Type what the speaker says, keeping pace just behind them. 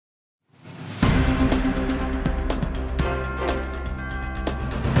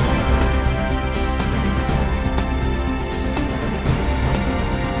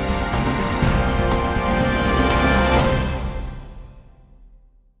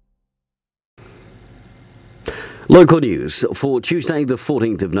Local news for Tuesday the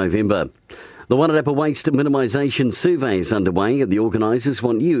 14th of November. The Wairarapa Waste Minimisation Survey is underway and the organisers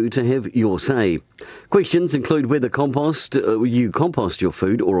want you to have your say. Questions include whether you compost your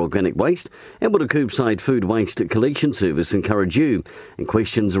food or organic waste and would a curbside food waste collection service encourage you, and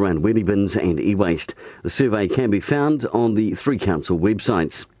questions around wheelie bins and e-waste. The survey can be found on the three council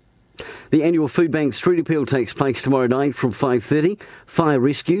websites. The annual Food Bank Street Appeal takes place tomorrow night from 5:30. Fire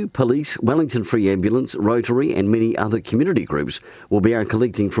Rescue, Police, Wellington Free Ambulance, Rotary and many other community groups will be out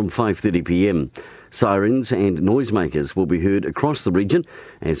collecting from 5:30pm. Sirens and noisemakers will be heard across the region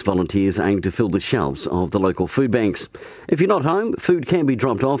as volunteers aim to fill the shelves of the local food banks. If you're not home, food can be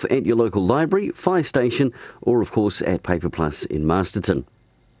dropped off at your local library, fire station or of course at Paper Plus in Masterton.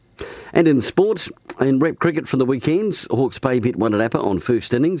 And in sport, in rep cricket from the weekends, Hawke's Bay beat Wairarapa on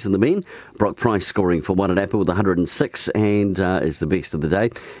first innings in the men. Brock Price scoring for Wairarapa with 106 and is the best of the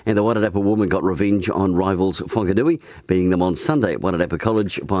day. And the Wairarapa women got revenge on rivals Whanganui, beating them on Sunday at Wairarapa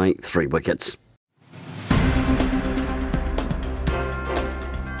College by 3 wickets.